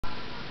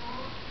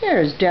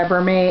Here's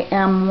debramae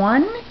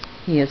M1.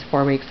 He is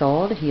 4 weeks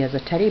old. He is a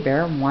teddy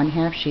bear,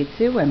 1/2 Shih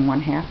Tzu and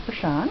 1/2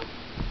 bichon.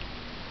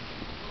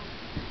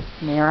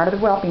 They are out of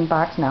the whelping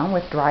box now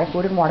with dry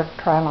food and water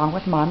to try along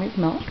with mommy's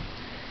milk.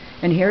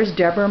 And here's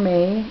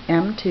debramae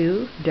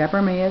M2.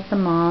 Debramae is the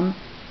mom.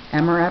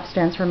 MRF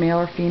stands for male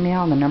or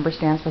female, and the number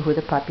stands for who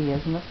the puppy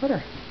is in this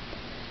litter.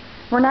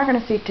 We're not going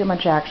to see too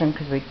much action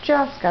because we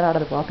just got out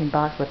of the whelping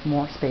box with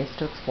more space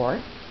to explore.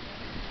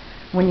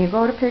 When you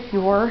go to pick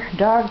your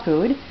dog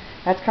food,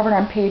 that's covered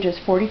on pages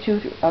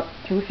 42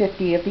 through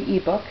 50 of the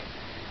ebook.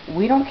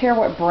 We don't care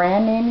what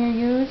brand name you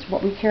use.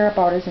 What we care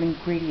about is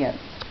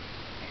ingredients.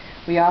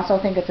 We also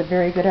think it's a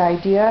very good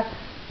idea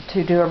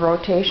to do a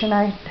rotation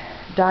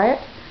diet.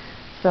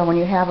 So when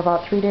you have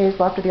about 3 days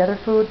left of the other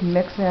food,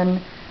 mix in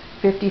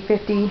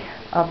 50-50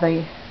 of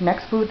the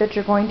next food that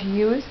you're going to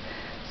use.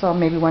 So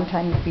maybe one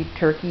time you feed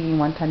turkey,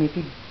 one time you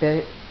feed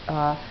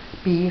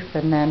beef,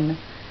 and then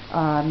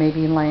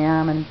maybe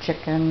lamb and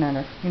chicken,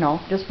 and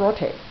just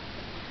rotate.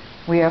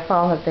 We have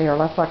found that they are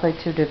less likely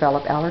to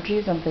develop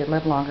allergies and they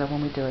live longer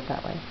when we do it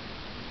that way.